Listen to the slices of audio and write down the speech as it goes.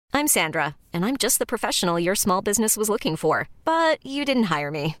I'm Sandra, and I'm just the professional your small business was looking for. But you didn't hire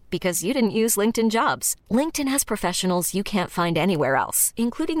me because you didn't use LinkedIn Jobs. LinkedIn has professionals you can't find anywhere else,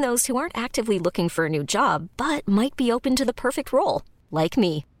 including those who aren't actively looking for a new job, but might be open to the perfect role, like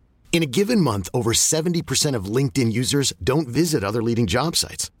me. In a given month, over 70% of LinkedIn users don't visit other leading job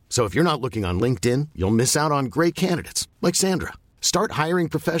sites. So if you're not looking on LinkedIn, you'll miss out on great candidates like Sandra. Start hiring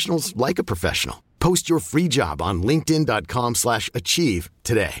professionals like a professional. Post your free job on linkedin.com/achieve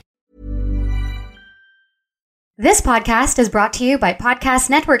today. This podcast is brought to you by Podcast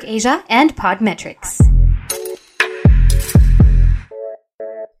Network Asia and Podmetrics.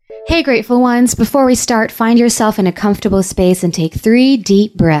 Hey, grateful ones. Before we start, find yourself in a comfortable space and take 3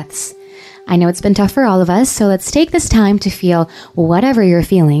 deep breaths. I know it's been tough for all of us, so let's take this time to feel whatever you're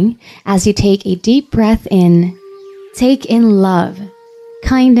feeling as you take a deep breath in. Take in love,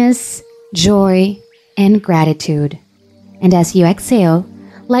 kindness, joy, and gratitude. And as you exhale,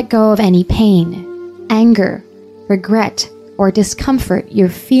 let go of any pain, anger, regret, or discomfort you're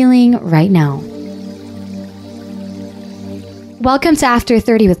feeling right now. Welcome to After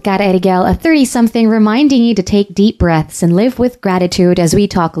 30 with Cara Erigel, a 30-something reminding you to take deep breaths and live with gratitude as we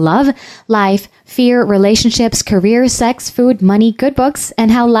talk love, life, fear, relationships, career, sex, food, money, good books, and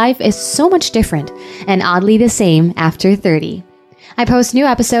how life is so much different and oddly the same after 30. I post new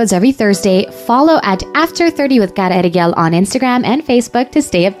episodes every Thursday. Follow at After 30 with Cara Erigel on Instagram and Facebook to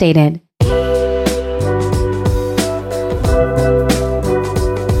stay updated.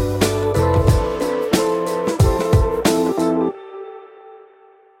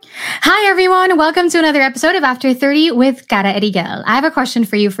 Hi everyone, welcome to another episode of After 30 with Cara Erigel. I have a question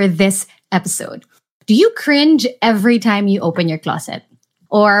for you for this episode. Do you cringe every time you open your closet?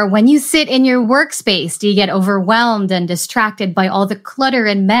 Or when you sit in your workspace, do you get overwhelmed and distracted by all the clutter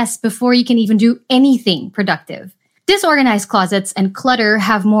and mess before you can even do anything productive? Disorganized closets and clutter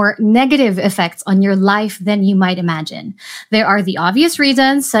have more negative effects on your life than you might imagine. There are the obvious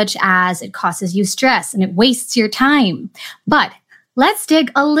reasons, such as it causes you stress and it wastes your time. But let's dig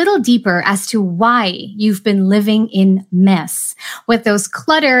a little deeper as to why you've been living in mess, what those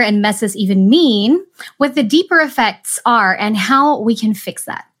clutter and messes even mean, what the deeper effects are, and how we can fix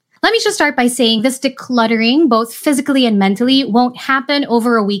that. Let me just start by saying this decluttering, both physically and mentally, won't happen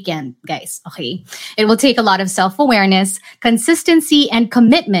over a weekend, guys, okay? It will take a lot of self-awareness, consistency, and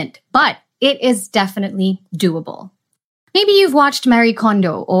commitment, but it is definitely doable. Maybe you've watched Marie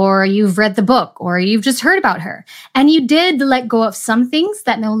Kondo, or you've read the book, or you've just heard about her, and you did let go of some things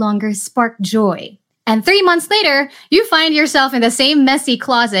that no longer spark joy. And 3 months later, you find yourself in the same messy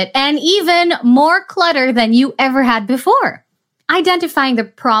closet and even more clutter than you ever had before. Identifying the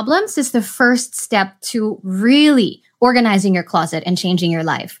problems is the first step to really organizing your closet and changing your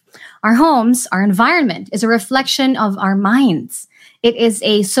life. Our homes, our environment, is a reflection of our minds. It is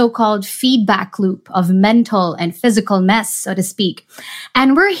a so-called feedback loop of mental and physical mess, so to speak.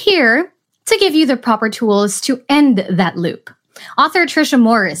 And we're here to give you the proper tools to end that loop. Author Tricia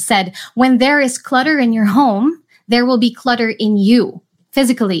Morris said, when there is clutter in your home, there will be clutter in you,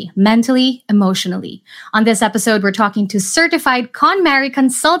 physically, mentally, emotionally. On this episode, we're talking to certified KonMari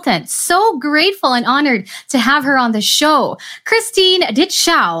consultant. So grateful and honored to have her on the show. Christine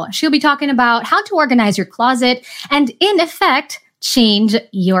Ditschau. She'll be talking about how to organize your closet and, in effect, change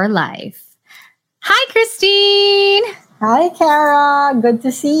your life. Hi, Christine. Hi, Cara. Good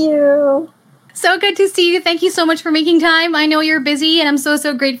to see you. So good to see you. Thank you so much for making time. I know you're busy, and I'm so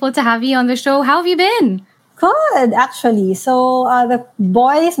grateful to have you on the show. How have you been? Good, actually. So the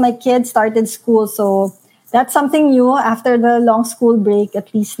boys, my kids, started school. So that's something new after the long school break.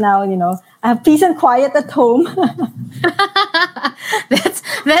 At least now, I have peace and quiet at home.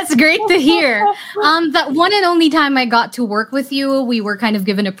 That's great to hear. That one and only time I got to work with you, we were kind of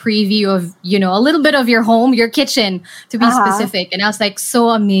given a preview of, a little bit of your home, your kitchen, to be specific. And I was like so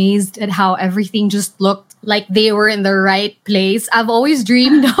amazed at how everything just looked like they were in the right place. I've always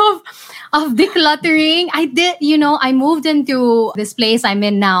dreamed of decluttering. I moved into this place I'm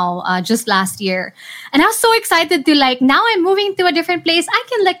in now just last year. And I was so excited to now I'm moving to a different place. I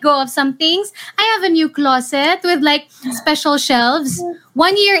can let go of some things. I have a new closet with special shelves.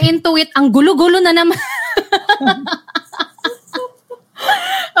 1 year into it, ang gulo-gulo na naman.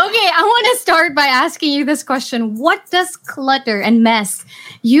 Okay, I want to start by asking you this question. What does clutter and mess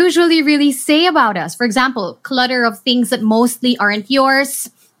usually really say about us? For example, clutter of things that mostly aren't yours,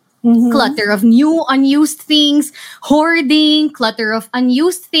 clutter of new unused things, hoarding, clutter of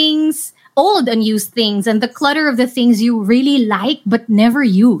unused things, old unused things, and the clutter of the things you really like but never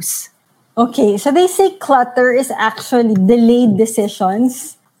use. Okay, so they say clutter is actually delayed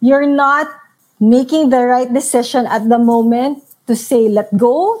decisions. You're not making the right decision at the moment to say let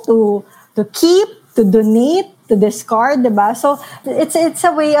go, to keep, to donate, to discard, diba? So it's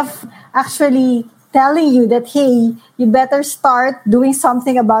a way of actually telling you that, hey, you better start doing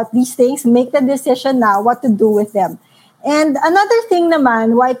something about these things. Make the decision now what to do with them. And another thing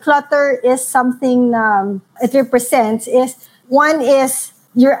naman, why clutter is something it represents is, one is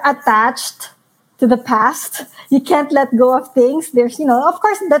you're attached to the past. You can't let go of things. There's, of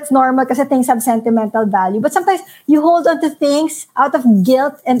course, that's normal because things have sentimental value. But sometimes you hold on to things out of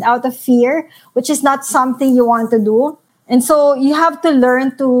guilt and out of fear, which is not something you want to do. And so you have to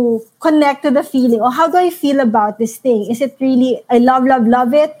learn to connect to the feeling. How do I feel about this thing? Is it really, I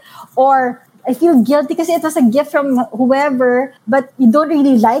love it? Or I feel guilty because it was a gift from whoever, but you don't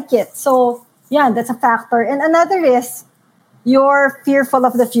really like it. So yeah, that's a factor. And another is, you're fearful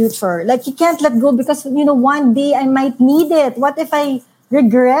of the future. Like, you can't let go because, one day I might need it. What if I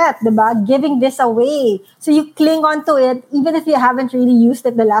regret, diba, giving this away? So you cling on to it even if you haven't really used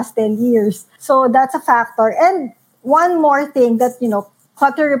it the last 10 years. So that's a factor. And one more thing that,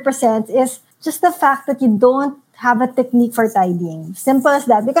 clutter represents is just the fact that you don't have a technique for tidying. Simple as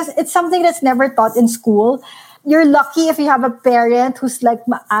that. Because it's something that's never taught in school. You're lucky if you have a parent who's like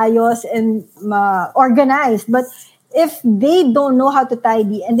maayos and organized. But if they don't know how to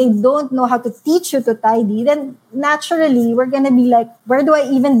tidy and they don't know how to teach you to tidy, then naturally we're going to be like, where do I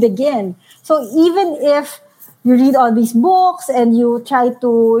even begin? So even if you read all these books and you try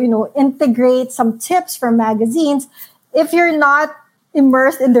to, integrate some tips from magazines, if you're not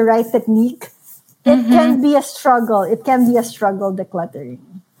immersed in the right technique, it can be a struggle. It can be a struggle, decluttering.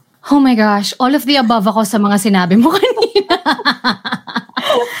 Oh my gosh, all of the above ako sa mga sinabi mo kanina.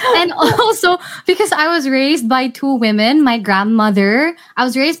 And also, because I was raised by two women, I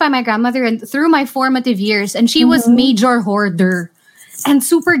was raised by my grandmother and through my formative years, and she was major hoarder. And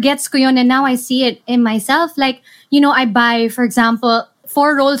super gets ko yun, and now I see it in myself. Like, I buy, for example,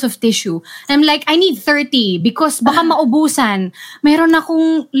 4 rolls of tissue. And I'm like, I need 30 because baka maubusan. Meron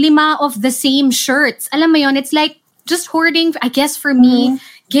akong 5 of the same shirts. Alam mo yun, it's like just hoarding, I guess for me,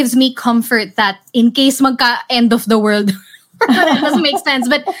 gives me comfort that in case magka-end of the world, that doesn't make sense.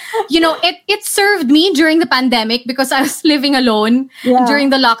 But, it served me during the pandemic because I was living alone. Yeah. During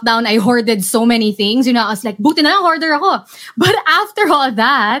the lockdown, I hoarded so many things. I was like, buti na lang hoarder ako. But after all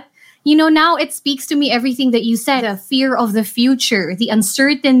that, now it speaks to me everything that you said, a fear of the future, the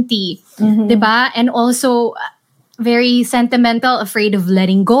uncertainty, diba? And also very sentimental, afraid of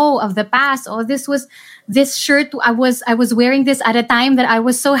letting go of the past. Oh, this shirt, I was wearing this at a time that I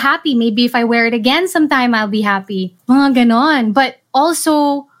was so happy. Maybe if I wear it again sometime, I'll be happy. Mga ganon. But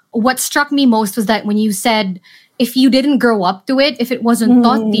also, what struck me most was that when you said, if you didn't grow up to it, if it wasn't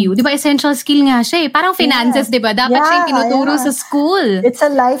taught to you, di ba essential skill nga siya eh. Parang finances, di ba? Dapat siya yung tinuturo sa school. It's a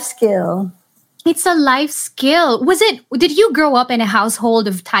life skill. It's a life skill. Did you grow up in a household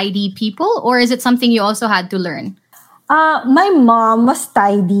of tidy people, or is it something you also had to learn? My mom was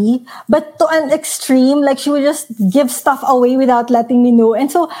tidy, but to an extreme, like she would just give stuff away without letting me know. And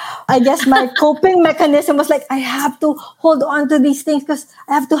so I guess my coping mechanism was like, I have to hold on to these things because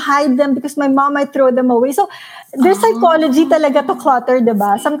I have to hide them because my mom might throw them away. So there's psychology talaga to clutter,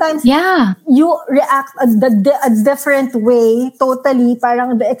 diba? Sometimes you react a different way, totally,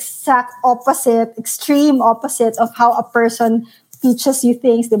 parang the exact opposite, extreme opposite of how a person teaches you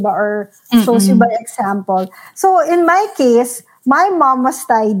things, diba? Or shows you by example. So in my case, my mom was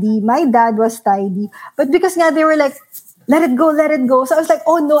tidy, my dad was tidy, but because nga they were like, let it go. So I was like,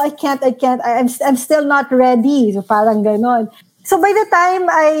 oh no, I can't. I'm still not ready. So parang ganon. So by the time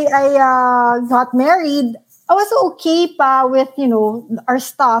I got married, I was okay pa with, our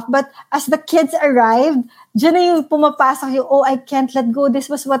stuff. But as the kids arrived, dyan na yung pumapasok yung, oh, I can't let go. This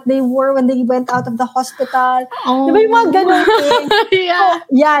was what they wore when they went out of the hospital. Oh. Diba yung mga ganun things?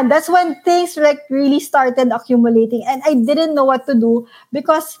 Yeah. So, that's when things like really started accumulating. And I didn't know what to do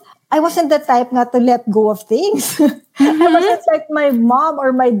because I wasn't the type not to let go of things. I wasn't like my mom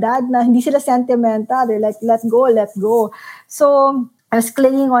or my dad na hindi sila sentimental. They're like, let go. So I was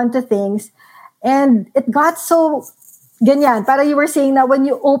clinging on to things. And it got so ganyan. Para you were saying na when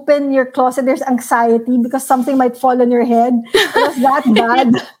you open your closet, there's anxiety because something might fall on your head. It was that bad.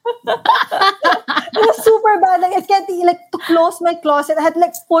 It was super bad. Like I can't to close my closet. I had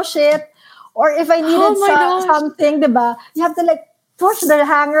to push it. Or if I needed something, diba? You have to push the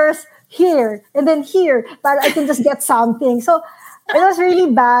hangers here and then here para I can just get something. So it was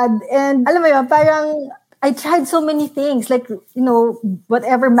really bad. And alam mo yun, parang I tried so many things,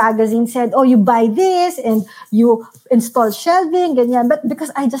 whatever magazine said, oh, you buy this and you install shelving, ganyan. But because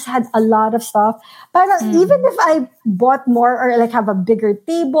I just had a lot of stuff, parang even if I bought more or have a bigger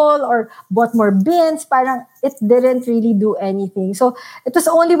table or bought more bins, parang it didn't really do anything. So it was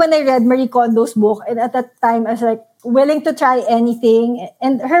only when I read Marie Kondo's book, and at that time I was like willing to try anything.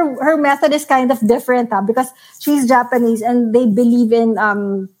 And her method is kind of different, because she's Japanese and they believe in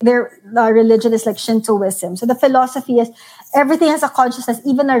their religion is like Shintoism. So the philosophy is everything has a consciousness,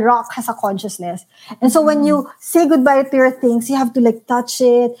 even a rock has a consciousness. And so when you say goodbye to your things, you have to like touch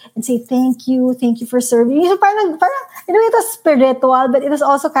it and say thank you for serving. So parang, you know, it was spiritual, but it was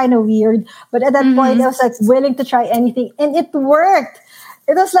also kind of weird. But at that point, I was like willing to try anything, and it worked.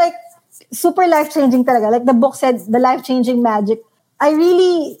 It was like super life-changing talaga. Like the book said, the life-changing magic. I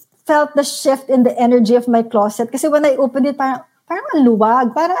really felt the shift in the energy of my closet. Kasi when I opened it, parang ang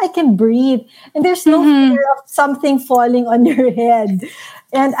luwag. Parang I can breathe. And there's no fear of something falling on your head.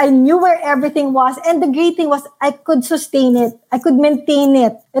 And I knew where everything was. And the great thing was I could sustain it. I could maintain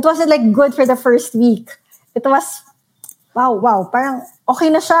it. It wasn't like good for the first week. It was, wow. Parang okay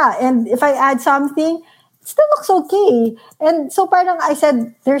na siya. And if I add something, it still looks okay. And so parang I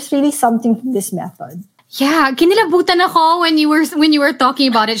said, there's really something to this method. Yeah, kinilabutan ako when you were talking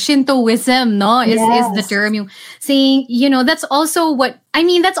about it. Shintoism, no, is the term. Yung saying, you know, that's also what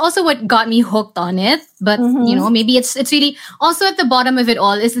got me hooked on it. But you know, maybe it's really also at the bottom of it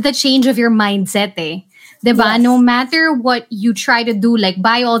all is the change of your mindset, eh. Diba? Yes. No matter what you try to do, like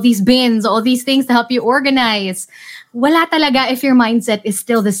buy all these bins, all these things to help you organize, wala talaga if your mindset is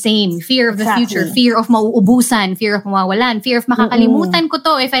still the same. Fear of the future, fear of mauubusan, fear of mawawalan, fear of makakalimutan ko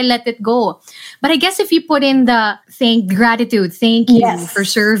to if I let it go. But I guess if you put in the gratitude, thank you for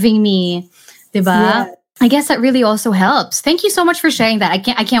serving me, diba? Yeah. I guess that really also helps. Thank you so much for sharing that. I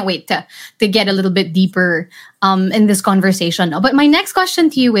can't wait to get a little bit deeper in this conversation. But my next question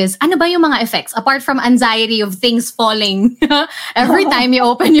to you is, ano ba yung mga effects apart from anxiety of things falling every time you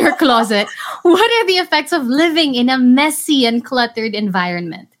open your closet? What are the effects of living in a messy and cluttered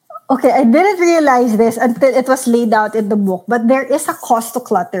environment? Okay, I didn't realize this until it was laid out in the book, but there is a cost to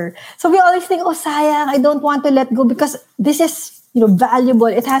clutter. So we always think, oh, sayang, I don't want to let go because this is, you know, valuable.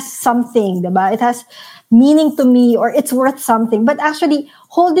 It has something, diba? It has meaning to me, or it's worth something. But actually,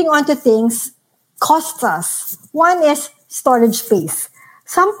 holding on to things costs us. One is storage space.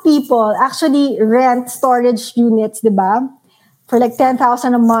 Some people actually rent storage units, diba? For like 10,000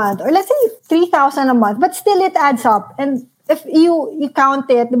 a month, or let's say 3,000 a month, but still it adds up. And if you count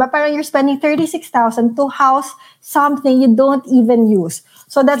it, diba, parang you're spending 36,000 to house something you don't even use.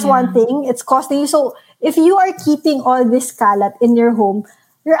 So that's one thing. It's costing you. So if you are keeping all this kalat in your home,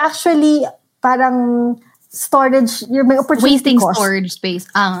 you're actually parang storage, you're may opportunity wasting cost. Storage space.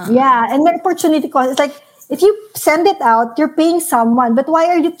 Yeah, and the opportunity cost. It's like, if you send it out, you're paying someone, but why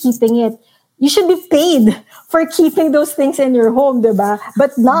are you keeping it? You should be paid for keeping those things in your home, diba?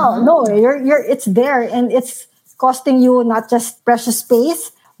 But no, it's there, and it's costing you not just precious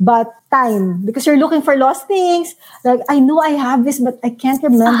space, but time, because you're looking for lost things. Like, I know I have this, but I can't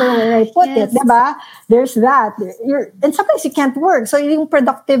remember where I put it, diba? There's that. And sometimes you can't work. So yung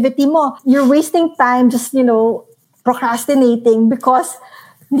productivity mo, you're wasting time just, you know, procrastinating because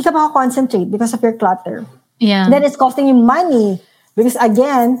hindi ka makakoncentrate because of your clutter. Yeah. Then it's costing you money. Because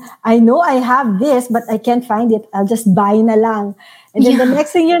again, I know I have this, but I can't find it. I'll just buy na lang. And then the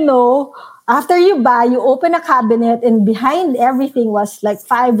next thing you know, after you buy, you open a cabinet and behind everything was like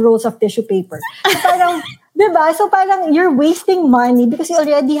 5 rolls of tissue paper. So parang, diba? So parang you're wasting money because you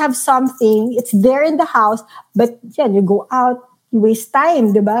already have something. It's there in the house. But yeah, you go out, you waste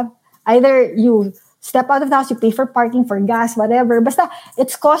time, diba? Either you step out of the house, you pay for parking, for gas, whatever. Basta,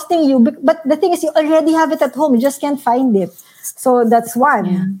 it's costing you. But the thing is, you already have it at home. You just can't find it. So that's one.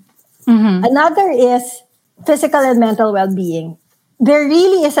 Yeah. Mm-hmm. Another is physical and mental well-being. There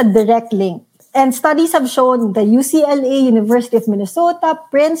really is a direct link. And studies have shown the UCLA, University of Minnesota,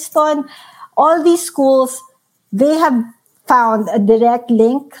 Princeton, all these schools, they have found a direct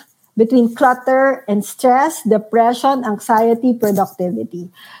link between clutter and stress, depression, anxiety,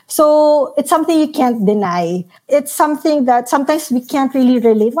 productivity. So it's something you can't deny. It's something that sometimes we can't really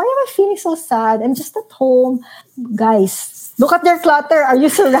relate. Why am I feeling so sad? I'm just at home. Guys, look at your clutter. Are you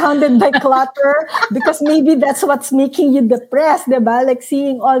surrounded by clutter? Because maybe that's what's making you depressed, diba? Like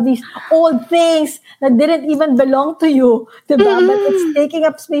seeing all these old things that didn't even belong to you, diba? But it's taking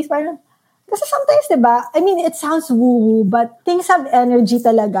up space. Because sometimes, diba? I mean, it sounds woo-woo, but things have energy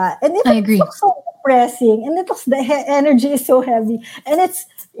talaga. And if it looks so depressing, and the energy is so heavy, and it's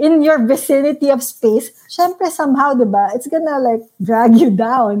in your vicinity of space, syempre somehow, diba? It's gonna like drag you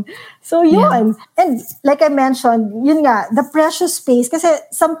down. So yun. Yeah. And like I mentioned, yun nga, the precious space, kasi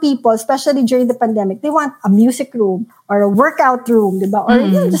some people, especially during the pandemic, they want a music room or a workout room, diba?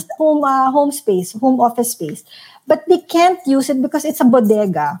 Or just home space, home office space. But they can't use it because it's a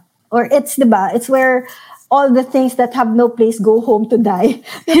bodega. Or it's, diba? It's where all the things that have no place go home to die.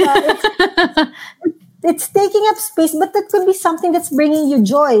 It's taking up space, but that could be something that's bringing you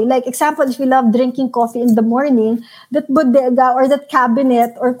joy. Like, example, if you love drinking coffee in the morning, that bodega or that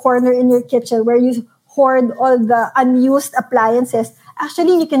cabinet or corner in your kitchen where you hoard all the unused appliances,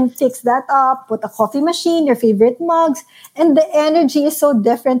 actually, you can fix that up, put a coffee machine, your favorite mugs, and the energy is so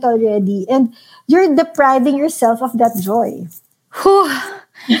different already. And you're depriving yourself of that joy. Whew.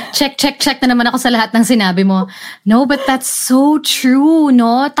 Check na naman ako sa lahat ng sinabi mo. No, but that's so true,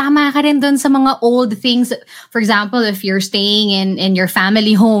 no? Tama ka rin dun sa mga old things. For example, if you're staying in your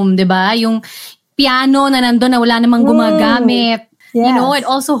family home, di ba? Yung piano na nandun na wala namang gumagamit. Yes. You know, it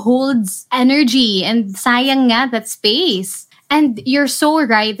also holds energy and sayang nga that space. And you're so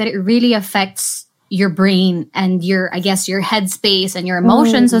right that it really affects your brain and your headspace and your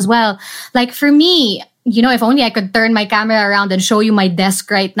emotions as well. Like for me, you know, if only I could turn my camera around and show you my desk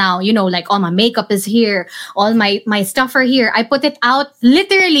right now, you know, like all my makeup is here, all my stuff are here. I put it out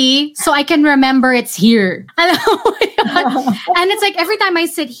literally so I can remember it's here. And it's like every time I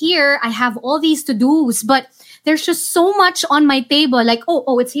sit here, I have all these to-dos, but there's just so much on my table. Like,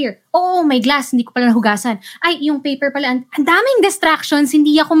 oh, it's here. Oh, my glass, hindi ko pala nahugasan. Ay, yung paper pala. Ang daming distractions,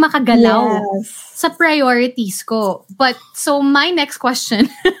 hindi ako makagalaw sa priorities ko. But, so my next question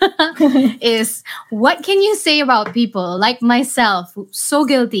is, what can you say about people like myself, so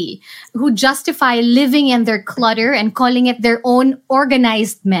guilty, who justify living in their clutter and calling it their own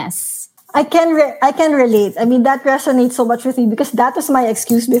organized mess? I can relate. I mean, that resonates so much with me because that was my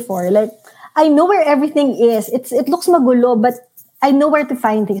excuse before. Like, I know where everything is. It looks magulo, but I know where to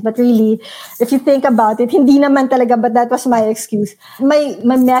find things. But really, if you think about it, hindi naman talaga, but that was my excuse. My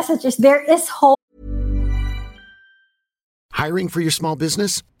message is there is hope. Hiring for your small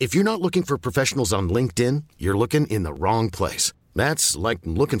business? If you're not looking for professionals on LinkedIn, you're looking in the wrong place. That's like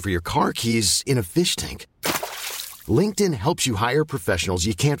looking for your car keys in a fish tank. LinkedIn helps you hire professionals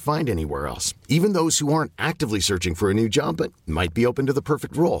you can't find anywhere else, even those who aren't actively searching for a new job but might be open to the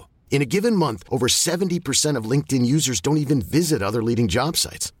perfect role. In a given month, over 70% of LinkedIn users don't even visit other leading job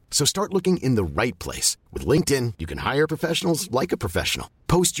sites. So start looking in the right place. With LinkedIn, you can hire professionals like a professional.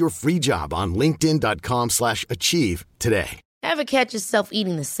 Post your free job on linkedin.com/achieve today. Ever catch yourself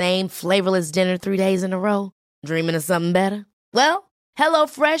eating the same flavorless dinner 3 days in a row? Dreaming of something better? Well,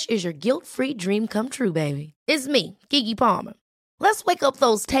 HelloFresh is your guilt-free dream come true, baby. It's me, Keke Palmer. Let's wake up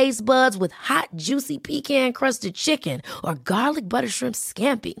those taste buds with hot, juicy pecan-crusted chicken or garlic butter shrimp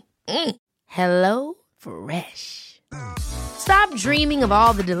scampi. Hello Fresh. Stop dreaming of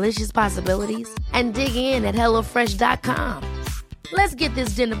all the delicious possibilities and dig in at HelloFresh.com. Let's get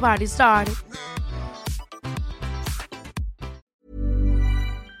this dinner party started.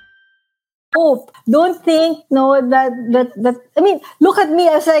 Hope. Don't think, that I mean, look at me.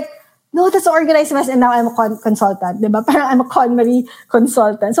 I was like, no, that's organized mess. And now I'm a consultant. Diba? Parang I'm a KonMari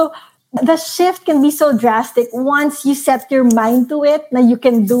consultant. So, the shift can be so drastic once you set your mind to it, na you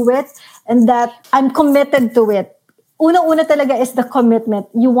can do it, and that I'm committed to it. Una talaga is the commitment.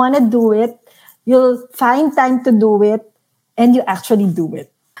 You want to do it, you'll find time to do it, and you actually do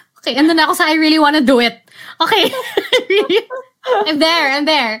it. Okay, and then ako sa I really want to do it. Okay. I'm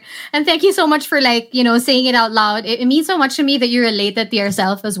there. And thank you so much for saying it out loud. It means so much to me that you related to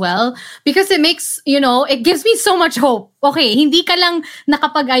yourself as well. Because it makes, it gives me so much hope. Okay, hindi ka lang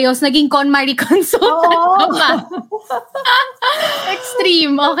nakapag-ayos, naging KonMari consultant ka pa.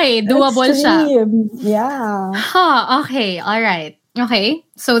 Extreme. Okay, doable siya. Yeah. Okay, all right. Okay,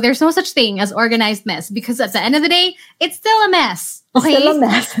 so there's no such thing as organized mess because at the end of the day, it's still a mess. Okay? It's still a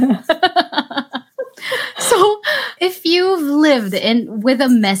mess. So, if you've lived with a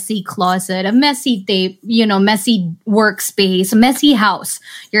messy closet, a messy messy workspace, a messy house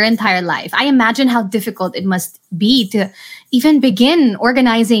your entire life, I imagine how difficult it must be to even begin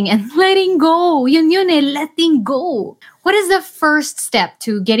organizing and letting go. Letting go. What is the first step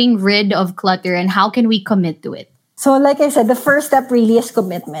to getting rid of clutter and how can we commit to it? So, like I said, the first step really is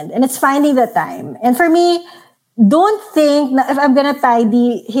commitment, and it's finding the time. And for me, don't think na if I'm gonna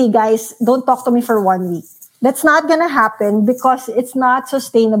tidy, hey guys, don't talk to me for 1 week. That's not gonna happen because it's not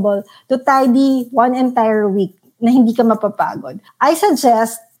sustainable to tidy one entire week na hindi ka mapapagod. I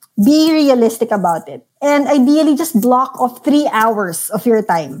suggest be realistic about it. And ideally, just block off 3 hours of your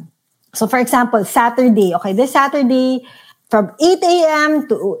time. So for example, Saturday. Okay, this Saturday, from 8 a.m.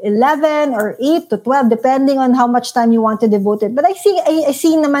 to 11 or 8 to 12, depending on how much time you want to devote it. But I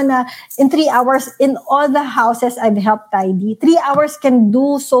see naman na in 3 hours, in all the houses I've helped tidy, 3 hours can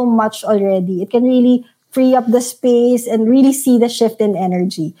do so much already. It can really free up the space and really see the shift in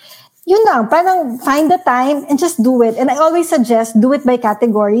energy. Yun lang, parang find the time and just do it. And I always suggest do it by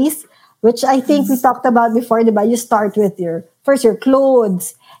categories. which I think we talked about before, diba? You start with your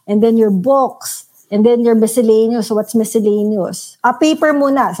clothes, and then your books, and then your miscellaneous. So what's miscellaneous? Paper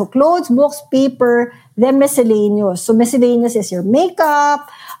muna. So clothes, books, paper, then miscellaneous. So miscellaneous is your makeup,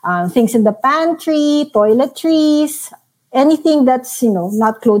 things in the pantry, toiletries, anything that's,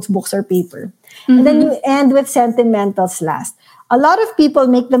 not clothes, books, or paper. Mm-hmm. And then you end with sentimentals last. A lot of people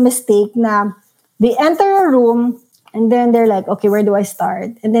make the mistake na they enter a room and then they're like, okay, where do I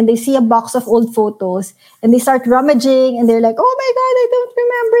start? And then they see a box of old photos and they start rummaging and they're like, oh my God, I don't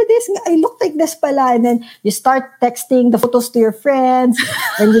remember this. I look like this pala. And then you start texting the photos to your friends.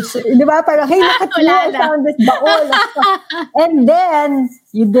 And di ba? Parang, hey, look at me, I found this baol. And then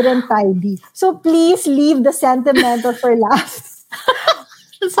you didn't tidy. So please leave the sentimental for last.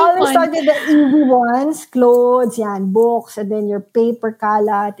 So always start with the easy ones, clothes, books, and then your paper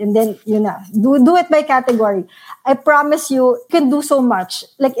kalat, and then, do it by category. I promise you can do so much.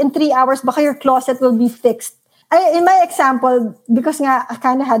 Like in 3 hours, baka your closet will be fixed. In my example, because I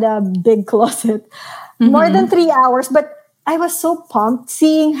kind of had a big closet, more than 3 hours, but I was so pumped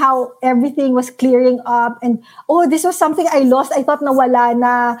seeing how everything was clearing up and, this was something I lost. I thought nawala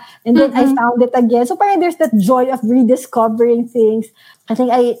na. And then I found it again. So parang there's that joy of rediscovering things. I think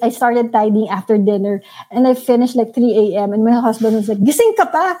I started tidying after dinner and I finished like 3 a.m. And my husband was like, gising ka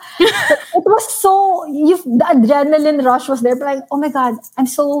pa? It was so, the adrenaline rush was there. But like, oh my God, I'm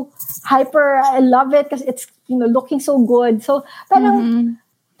so hyper. I love it because it's, looking so good. So parang,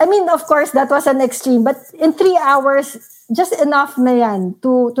 I mean, of course, that was an extreme. But in 3 hours, just enough na yan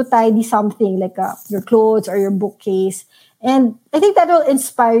to tidy something like your clothes or your bookcase. And I think that will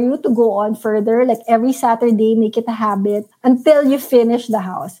inspire you to go on further. Like every Saturday, make it a habit until you finish the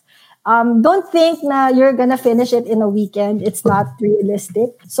house. Don't think na you're gonna finish it in a weekend. It's not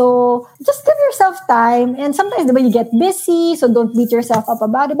realistic. So just give yourself time. And sometimes you get busy, so don't beat yourself up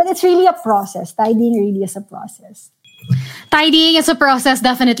about it. But it's really a process. Tidying really is a process. Tidying is a process,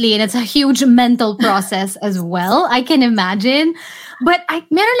 definitely. And it's a huge mental process as well. I can imagine. But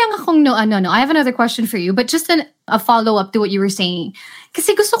meron lang akong I have another question for you, but just a follow-up to what you were saying.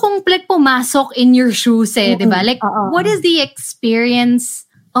 Kasi gusto kong pumasok in your shoes diba? Like, what is the experience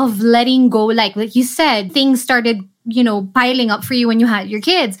of letting go? Like you said, things started, piling up for you when you had your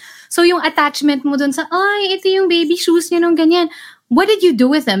kids. So yung attachment mo dun sa, ito yung baby shoes niya nung ganyan. What did you do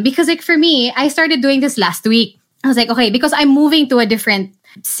with them? Because like for me, I started doing this last week. I was like, okay, because I'm moving to a different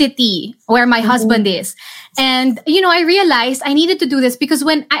city where my husband is. And, I realized I needed to do this because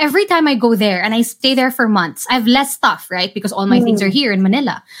every time I go there and I stay there for months, I have less stuff, right? Because all my things are here in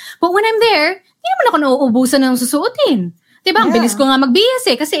Manila. But when I'm there, hindi naman ako nauubusan ng susuotin. Diba? Ang bilis ko nga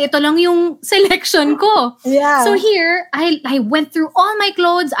mag-BS kasi ito lang yung selection ko. Yeah. So here, I went through all my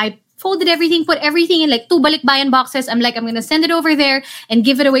clothes. I folded everything, put everything in like 2 balikbayan boxes. I'm like, I'm going to send it over there and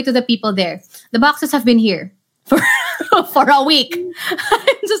give it away to the people there. The boxes have been here for a week.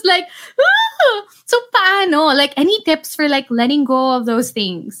 I'm just like, so paano? Like, any tips for like letting go of those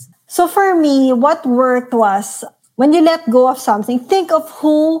things? So for me, what worked was when you let go of something, think of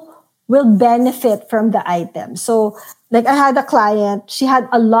who will benefit from the item. So like I had a client, she had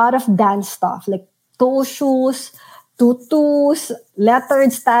a lot of dance stuff, like toe shoes, tutus,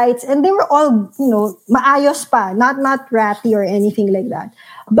 lettered tights, and they were all, maayos pa, not ratty or anything like that.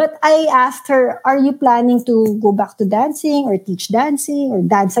 But I asked her, are you planning to go back to dancing or teach dancing or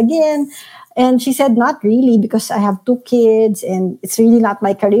dance again? And she said, not really, because I have 2 kids and it's really not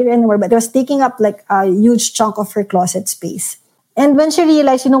my career anymore. But it was taking up like a huge chunk of her closet space. And when she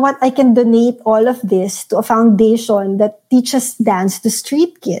realized, I can donate all of this to a foundation that teaches dance to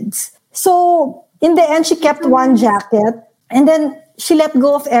street kids. So in the end, she kept one jacket and then she let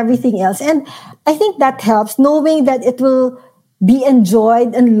go of everything else. And I think that helps, knowing that it will be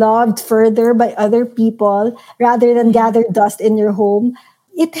enjoyed and loved further by other people rather than gather dust in your home.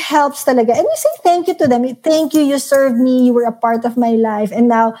 It helps talaga. And you say thank you to them. Thank you, you served me, you were a part of my life, and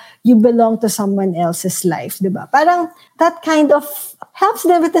now you belong to someone else's life, diba? Parang that kind of helps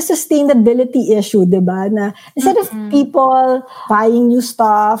them with the sustainability issue, diba? Na instead of people buying new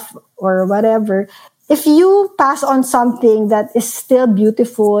stuff or whatever, if you pass on something that is still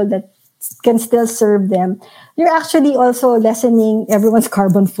beautiful, that can still serve them, you're actually also lessening everyone's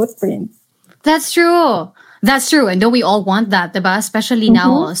carbon footprint. That's true. That's true. And don't we all want that, diba? Especially now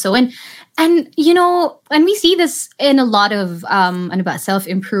also. And and we see this in a lot of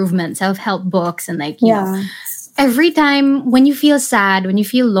self-improvement, self-help books and you know, every time when you feel sad, when you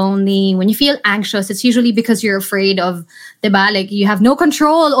feel lonely, when you feel anxious, it's usually because you're afraid of, diba? Like you have no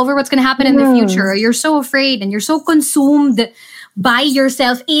control over what's going to happen in the future. Or you're so afraid and you're so consumed by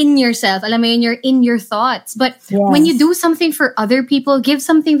yourself, in yourself. Alam mo yun, you're in your thoughts. But when you do something for other people, give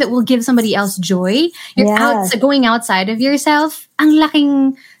something that will give somebody else joy, you're going outside of yourself, ang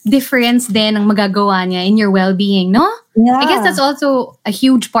laking difference din ang magagawa niya in your well-being, no? Yeah. I guess that's also a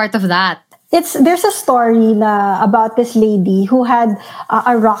huge part of that. There's a story about this lady who had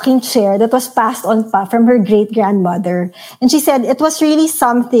a rocking chair that was passed on from her great-grandmother. And she said it was really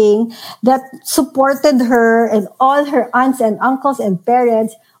something that supported her and all her aunts and uncles and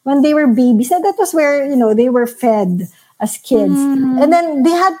parents when they were babies. And that was where, they were fed as kids. And then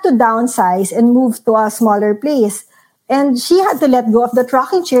they had to downsize and move to a smaller place. And she had to let go of that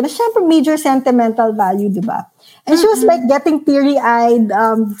rocking chair na syempre major sentimental value, diba? And she was like getting teary-eyed,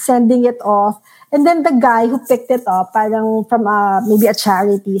 sending it off. And then the guy who picked it up, parang from maybe a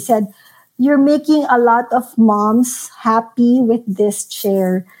charity, said, "You're making a lot of moms happy with this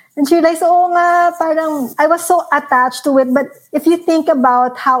chair." And she realized, oh nga, parang I was so attached to it. But if you think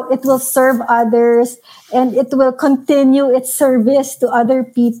about how it will serve others and it will continue its service to other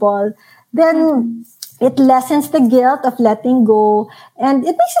people, then it lessens the guilt of letting go, and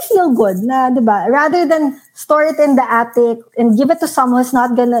it makes you feel good, na, diba? Rather than store it in the attic and give it to someone who's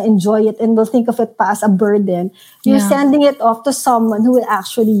not gonna enjoy it and will think of it as a burden, you're sending it off to someone who will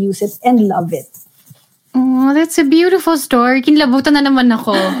actually use it and love it. Oh, that's a beautiful story. Kinlabutan na naman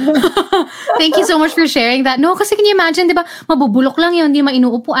ako. Thank you so much for sharing that. No, kasi can you imagine, di ba, mabubulok lang yun, hindi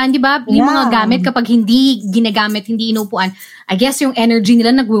mainuupuan, di ba? Yung mga gamit kapag hindi ginagamit, hindi inuupuan, I guess yung energy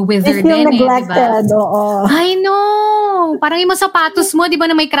nila nagwi-wither din, neglected, di ba? I know. Parang yung mga sapatos mo, di ba,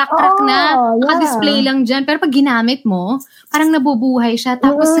 na may crack-crack na, naka-display lang dyan. Pero pag ginamit mo, parang nabubuhay siya.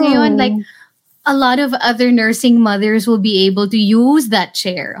 Tapos ngayon, like, a lot of other nursing mothers will be able to use that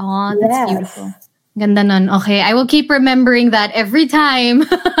chair. Oh, that's beautiful. Ganda nun. Okay, I will keep remembering that every time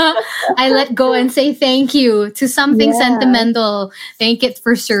I let go and say thank you to something sentimental. Thank it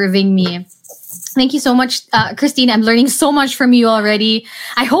for serving me. Thank you so much, Christine. I'm learning so much from you already.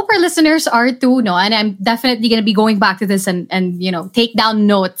 I hope our listeners are too, no? And I'm definitely going to be going back to this and take down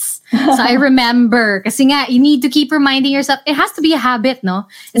notes. So I remember. Kasi nga, you need to keep reminding yourself. It has to be a habit, no?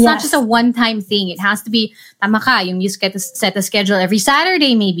 It's not just a one-time thing. It has to be, tama ka, yung you set a schedule every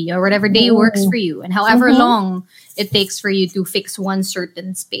Saturday maybe, or whatever day works for you. And however long it takes for you to fix one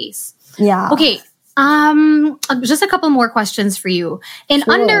certain space. Yeah. Okay. Just a couple more questions for you. In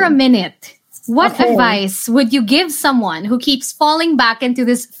under a minute, what advice would you give someone who keeps falling back into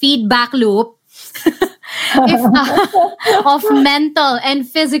this feedback loop of mental and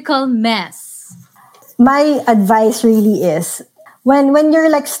physical mess? My advice really is, when you're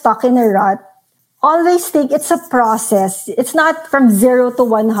like stuck in a rut, always think it's a process. It's not from 0 to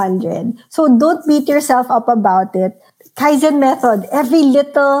 100. So don't beat yourself up about it. Kaizen method, every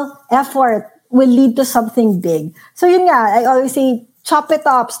little effort will lead to something big. So yun nga, I always say, chop it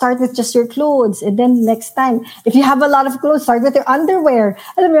up. Start with just your clothes. And then next time, if you have a lot of clothes, start with your underwear.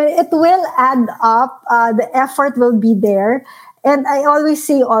 It will add up. The effort will be there. And I always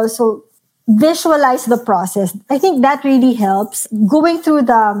say also, visualize the process. I think that really helps. Going through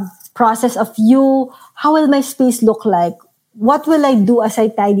the process of how will my space look like? What will I do as I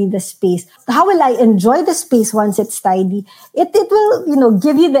tidy the space? How will I enjoy the space once it's tidy? It will,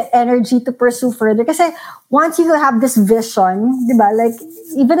 give you the energy to pursue further. Because once you have this vision, diba, like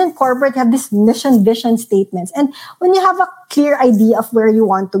even in corporate, you have this mission, vision statements. And when you have a clear idea of where you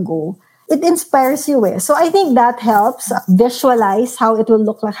want to go, it inspires you. So I think that helps. Visualize how it will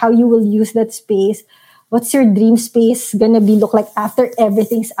look like, how you will use that space. What's your dream space gonna look like after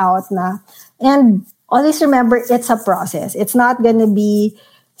everything's out na? And always remember, it's a process. It's not going to be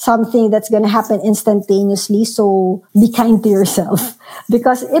something that's going to happen instantaneously. So be kind to yourself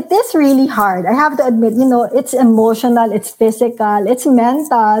because it is really hard. I have to admit, it's emotional, it's physical, it's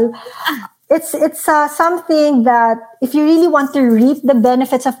mental. It's something that if you really want to reap the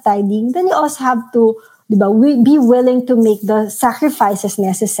benefits of tidying, then you also have to be willing to make the sacrifices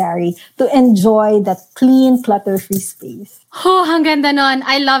necessary to enjoy that clean, clutter-free space. Oh, ang ganda nun.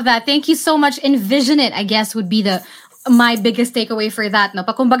 I love that. Thank you so much. Envision it, I guess, would be my biggest takeaway for that. No?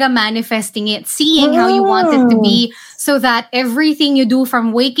 Kumbaga, manifesting it, seeing how you want it to be so that everything you do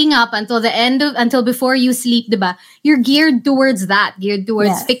from waking up until before you sleep, diba, you're geared towards that,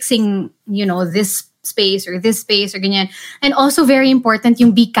 fixing, this space or ganyan. And also very important,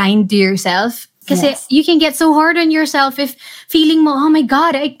 yung be kind to yourself. Kasi you can get so hard on yourself if feeling mo, oh my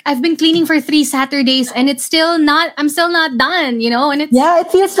God, I've been cleaning for 3 Saturdays and I'm still not done, and it's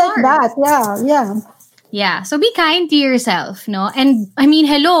it feels like that. Yeah. So be kind to yourself, no? And I mean,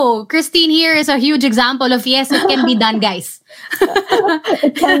 hello, Christine here is a huge example of yes, it can be done, guys.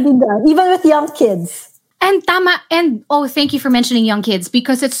 It can be done, even with young kids. And tama, and thank you for mentioning young kids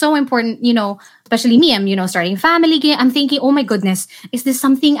because it's so important, especially me, I'm, starting family. I'm thinking, oh my goodness, is this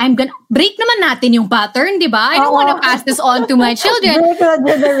something I'm gonna break naman natin yung pattern, di ba? I don't want to pass this on to my children. Break the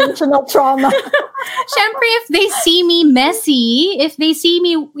generational trauma. Syempre, if they see me messy, if they see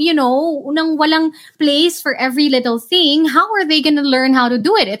me, nang walang place for every little thing, how are they gonna learn how to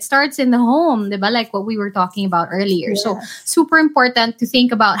do it? It starts in the home, di ba? Like what we were talking about earlier. Yeah. So super important to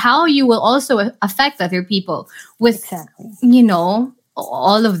think about how you will also affect other people with,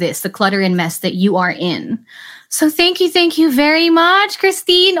 all of this, the clutter and mess that you are in. So thank you very much,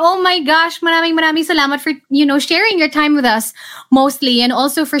 Christine. Oh my gosh, maraming salamat for, sharing your time with us mostly, and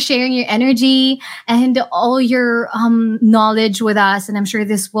also for sharing your energy and all your knowledge with us. And I'm sure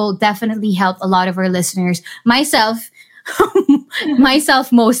this will definitely help a lot of our listeners. Myself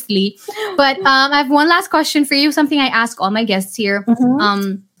mostly. But I have one last question for you, something I ask all my guests here.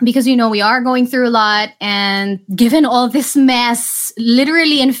 Mm-hmm. Because, we are going through a lot, and given all this mess,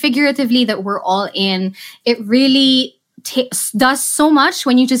 literally and figuratively, that we're all in, it really does so much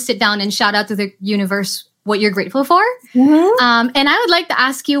when you just sit down and shout out to the universe what you're grateful for. Mm-hmm. And I would like to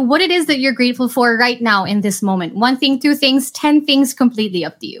ask you what it is that you're grateful for right now in this moment. 1 thing, 2 things, 10 things, completely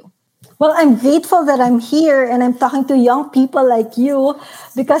up to you. Well, I'm grateful that I'm here and I'm talking to young people like you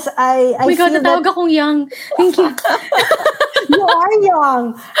because I oh my God, natawag akong young. Thank you. You are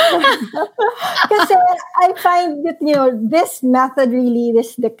young. Kasi I find that, this method really,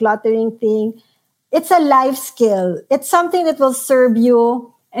 this decluttering thing, it's a life skill. It's something that will serve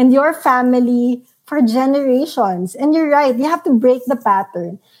you and your family for generations. And you're right, you have to break the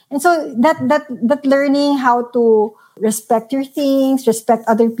pattern. And so that learning how to respect your things, respect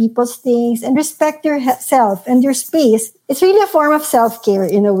other people's things, and respect yourself and your space. It's really a form of self-care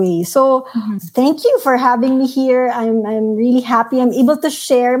in a way. So Thank you for having me here. I'm really happy I'm able to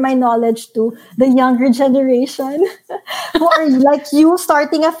share my knowledge to the younger generation who are like you,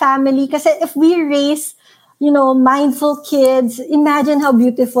 starting a family. Because if we raise, mindful kids, imagine how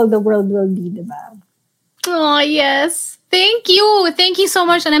beautiful the world will be, diba? Oh, yes. Thank you. Thank you so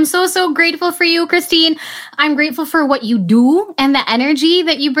much. And I'm so, so grateful for you, Christine. I'm grateful for what you do and the energy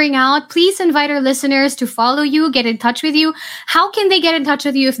that you bring out. Please invite our listeners to follow you, get in touch with you. How can they get in touch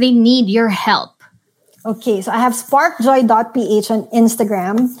with you if they need your help? Okay, so I have sparkjoy.ph on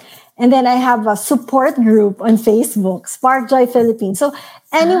Instagram. And then I have a support group on Facebook, Spark Joy Philippines. So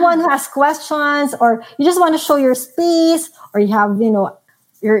anyone who has questions or you just want to show your space or you have,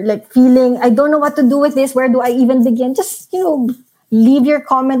 you're like feeling, I don't know what to do with this. Where do I even begin? Just, leave your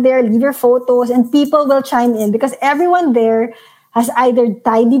comment there, leave your photos, and people will chime in because everyone there has either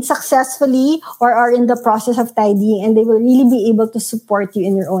tidied successfully or are in the process of tidying, and they will really be able to support you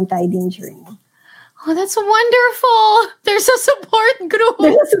in your own tidying journey. Oh, that's wonderful. There's a support group.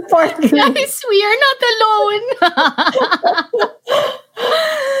 There's a support group. Guys, we are not alone.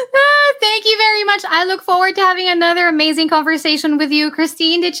 Thank you very much. I look forward to having another amazing conversation with you,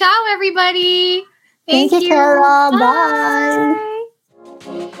 Christine. Ciao, everybody. Thank you, Kara. Bye.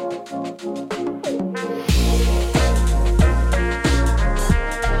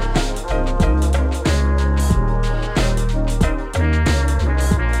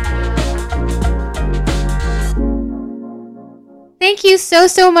 Thank you so,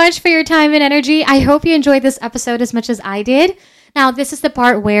 so much for your time and energy. I hope you enjoyed this episode as much as I did. Now, this is the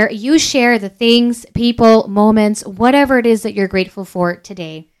part where you share the things, people, moments, whatever it is that you're grateful for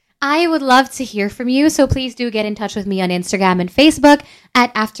today. I would love to hear from you, so please do get in touch with me on Instagram and Facebook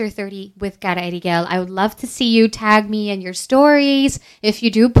at After30 with Cara Eriguel. I would love to see you. Tag me in your stories if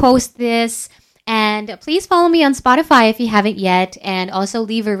you do post this. And please follow me on Spotify if you haven't yet, and also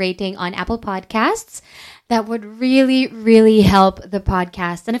leave a rating on Apple Podcasts. That would really, really help the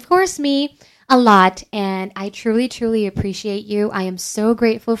podcast. And of course, me a lot. And I truly, truly appreciate you. I am so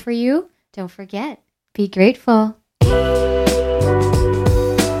grateful for you. Don't forget, be grateful.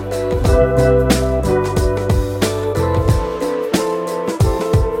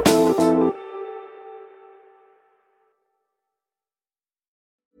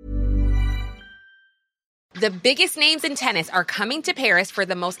 The biggest names in tennis are coming to Paris for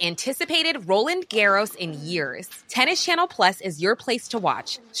the most anticipated Roland Garros in years. Tennis Channel Plus is your place to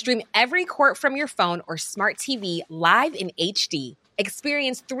watch. Stream every court from your phone or smart TV live in HD.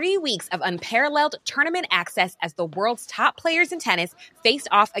 Experience 3 weeks of unparalleled tournament access as the world's top players in tennis face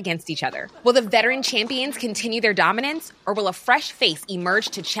off against each other. Will the veteran champions continue their dominance, or will a fresh face emerge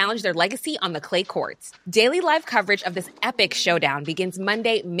to challenge their legacy on the clay courts? Daily live coverage of this epic showdown begins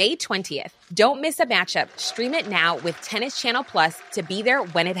Monday, May 20th. Don't miss a matchup. Stream it now with Tennis Channel Plus to be there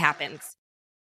when it happens.